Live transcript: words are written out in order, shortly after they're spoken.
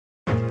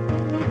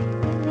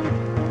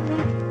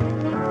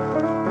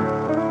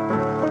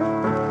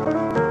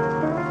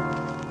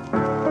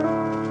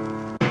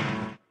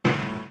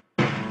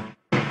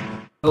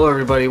Hello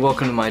everybody,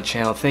 welcome to my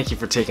channel. Thank you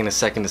for taking a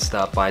second to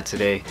stop by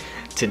today.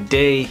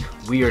 Today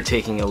we are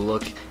taking a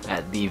look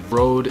at the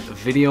Rode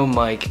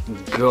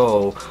VideoMic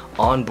Go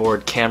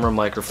onboard camera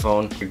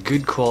microphone.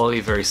 Good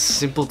quality, very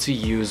simple to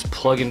use,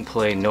 plug and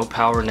play, no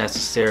power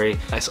necessary.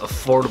 Nice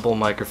affordable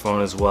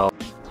microphone as well.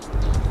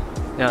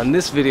 Now in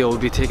this video we'll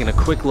be taking a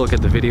quick look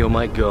at the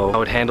VideoMic Go,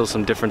 how it handles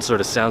some different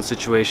sort of sound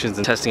situations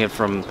and testing it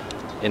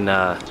in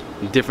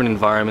different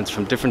environments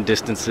from different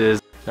distances.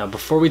 Now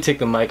before we take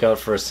the mic out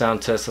for a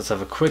sound test, let's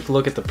have a quick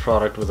look at the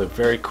product with a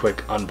very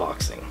quick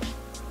unboxing.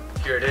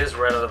 Here it is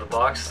right out of the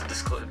box.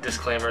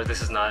 Disclaimer,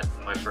 this is not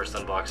my first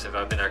unboxing.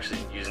 I've been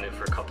actually using it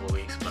for a couple of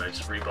weeks, but I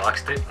just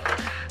reboxed it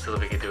so that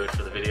we could do it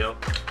for the video.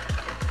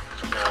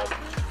 Now,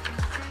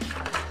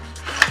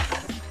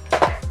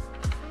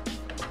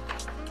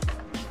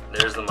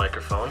 there's the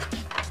microphone.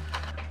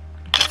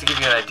 Just to give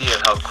you an idea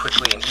of how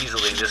quickly and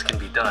easily this can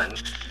be done,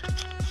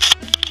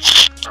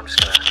 I'm just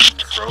gonna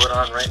throw it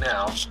on right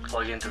now,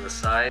 plug into the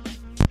side,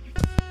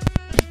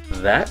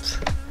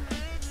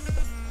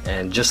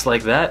 and just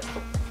like that,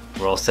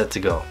 we're all set to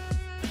go.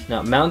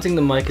 Now mounting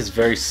the mic is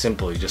very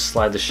simple. You just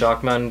slide the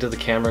shock mount into the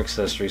camera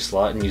accessory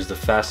slot and use the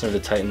fastener to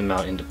tighten the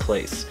mount into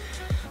place.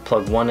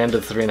 Plug one end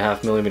of the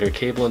 3.5mm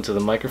cable into the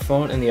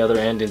microphone and the other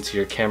end into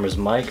your camera's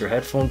mic or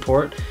headphone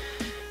port.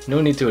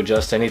 No need to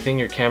adjust anything.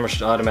 Your camera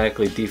should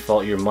automatically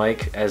default your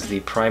mic as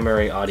the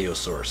primary audio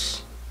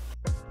source.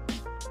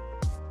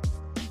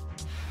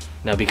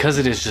 Now because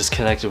it is just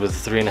connected with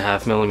a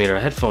 3.5mm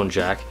headphone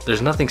jack,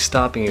 there's nothing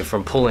stopping you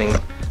from pulling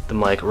the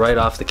mic right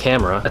off the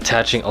camera,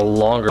 attaching a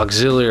longer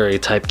auxiliary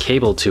type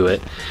cable to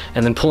it,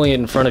 and then pulling it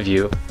in front of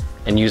you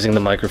and using the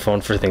microphone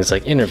for things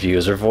like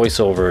interviews or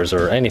voiceovers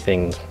or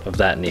anything of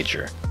that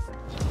nature.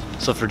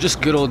 So for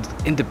just good old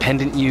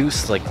independent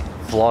use like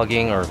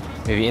vlogging or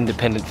maybe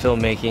independent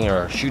filmmaking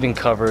or shooting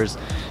covers,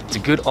 it's a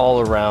good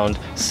all-around,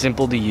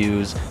 simple to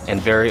use,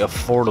 and very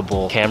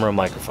affordable camera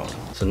microphone.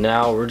 So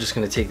now we're just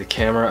going to take the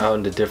camera out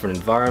into different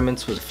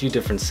environments with a few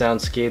different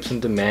soundscapes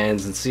and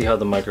demands and see how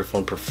the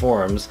microphone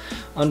performs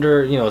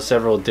under,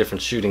 several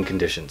different shooting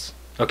conditions.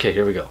 Okay,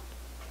 here we go.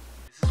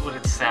 This is what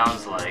it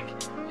sounds like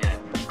in a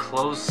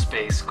closed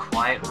space,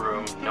 quiet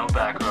room, no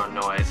background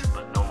noise,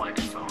 but no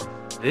microphone.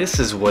 This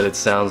is what it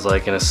sounds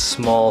like in a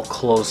small,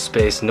 closed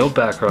space, no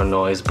background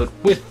noise, but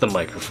with the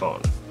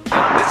microphone.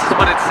 This is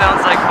what it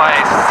sounds like by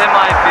a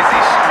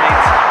semi-busy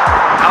street,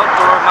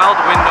 outdoor, mild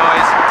wind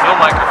noise, no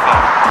microphone.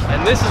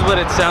 And this is what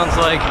it sounds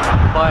like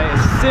by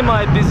a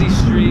semi-busy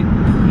street,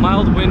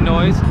 mild wind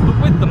noise,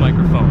 but with the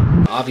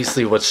microphone.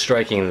 Obviously what's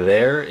striking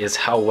there is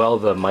how well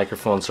the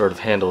microphone sort of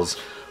handles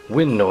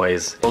wind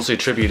noise, mostly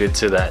attributed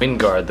to that wind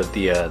guard that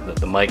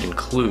the mic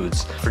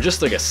includes. For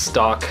just like a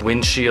stock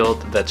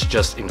windshield that's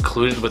just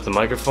included with the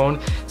microphone,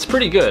 it's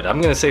pretty good.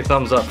 I'm gonna say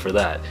thumbs up for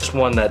that. Just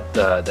one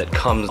that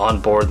comes on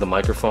board the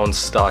microphone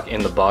stock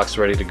in the box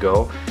ready to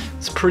go.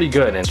 It's pretty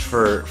good, and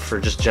for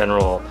just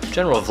general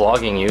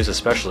vlogging use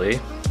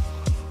especially,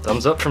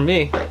 thumbs up from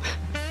me.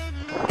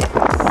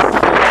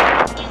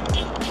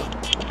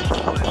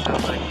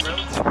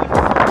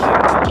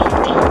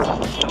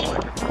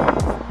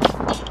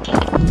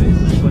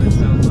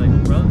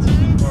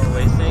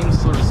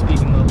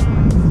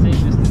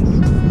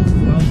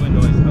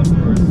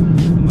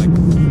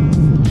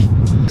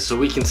 So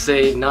we can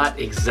say not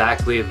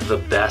exactly the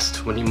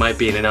best when you might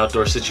be in an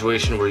outdoor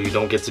situation where you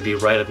don't get to be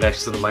right up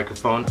next to the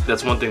microphone.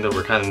 That's one thing that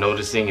we're kind of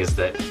noticing, is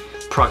that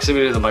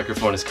proximity to the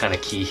microphone is kind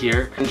of key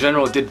here. In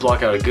general, it did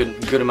block out a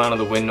good amount of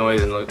the wind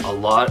noise and a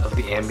lot of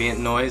the ambient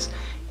noise,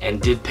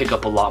 and did pick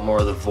up a lot more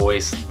of the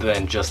voice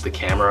than just the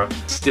camera.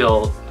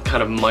 Still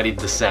kind of muddied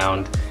the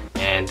sound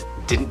and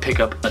didn't pick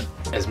up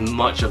as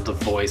much of the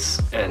voice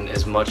and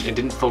it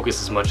didn't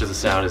focus as much of the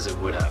sound as it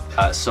would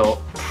have.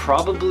 So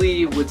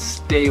probably would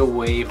stay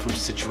away from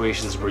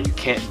situations where you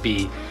can't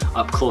be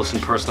up close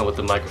and personal with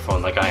the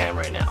microphone like I am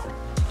right now.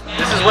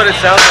 This is what it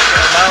sounds like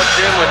in a loud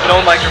gym with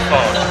no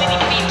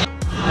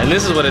microphone. And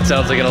this is what it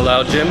sounds like in a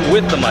loud gym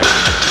with the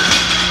microphone.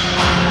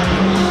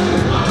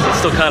 It's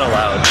still kind of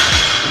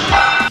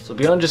loud. So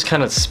beyond just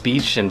kind of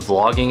speech and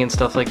vlogging and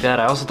stuff like that,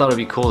 I also thought it'd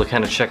be cool to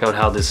kind of check out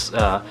how this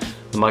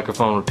the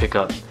microphone would pick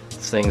up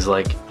things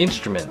like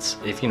instruments,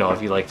 if you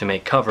like to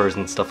make covers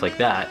and stuff like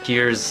that.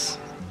 Here's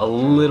a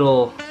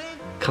little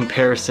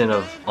comparison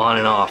of on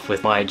and off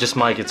with my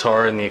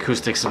guitar and the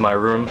acoustics of my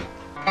room.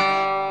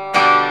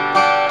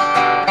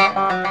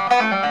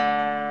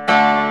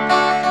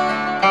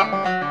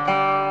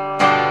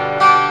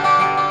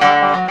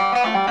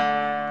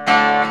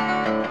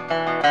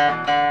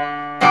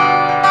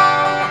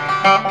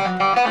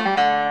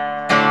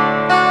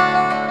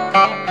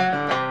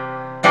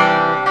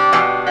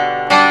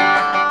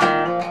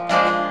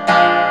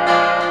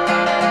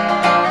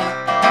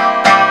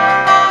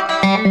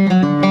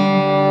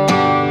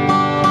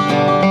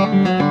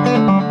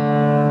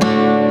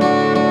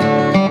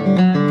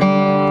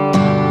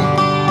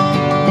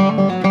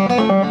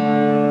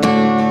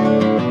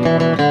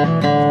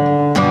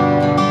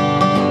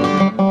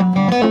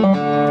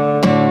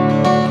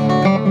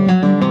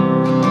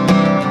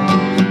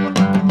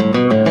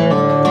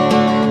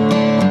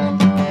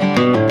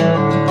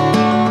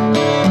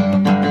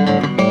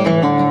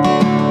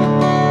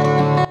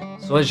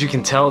 So as you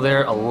can tell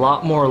there, a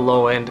lot more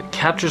low end,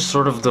 captures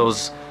sort of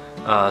those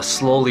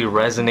slowly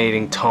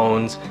resonating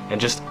tones,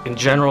 and just in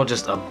general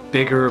just a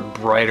bigger,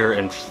 brighter,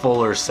 and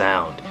fuller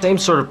sound. Same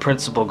sort of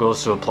principle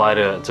goes to apply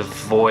to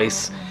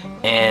voice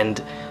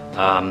and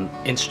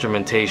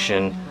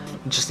instrumentation.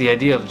 Just the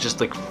idea of just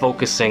like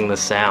focusing the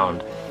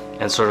sound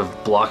and sort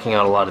of blocking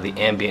out a lot of the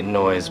ambient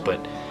noise,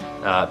 but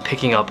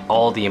picking up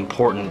all the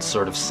important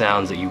sort of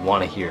sounds that you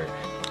want to hear.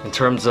 In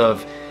terms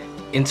of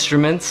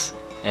instruments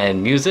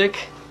and music,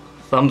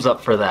 thumbs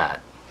up for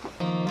that.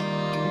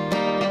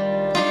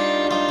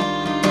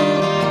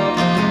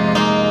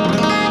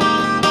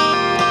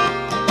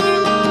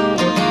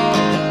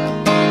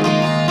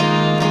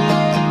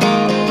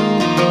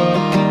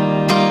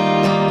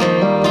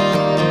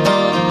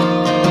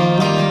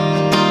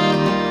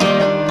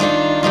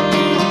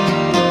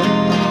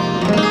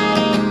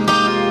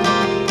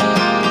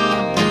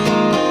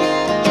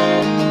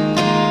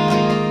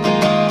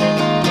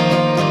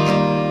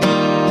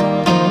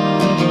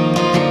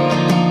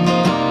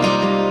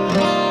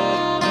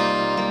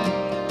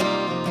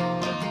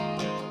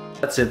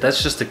 That's it.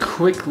 That's just a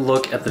quick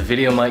look at the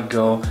VideoMic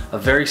Go, a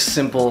very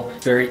simple,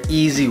 very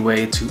easy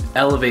way to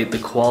elevate the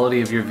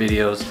quality of your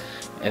videos,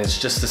 and it's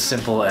just as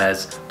simple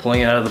as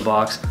pulling it out of the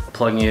box,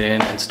 plugging it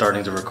in, and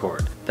starting to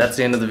record. That's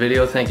the end of the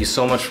video. Thank you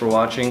so much for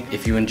watching.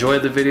 If you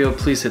enjoyed the video,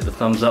 please hit the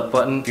thumbs up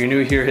button. If you're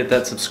new here, hit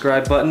that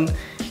subscribe button,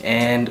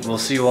 and we'll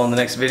see you all in the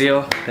next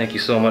video. Thank you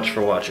so much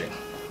for watching.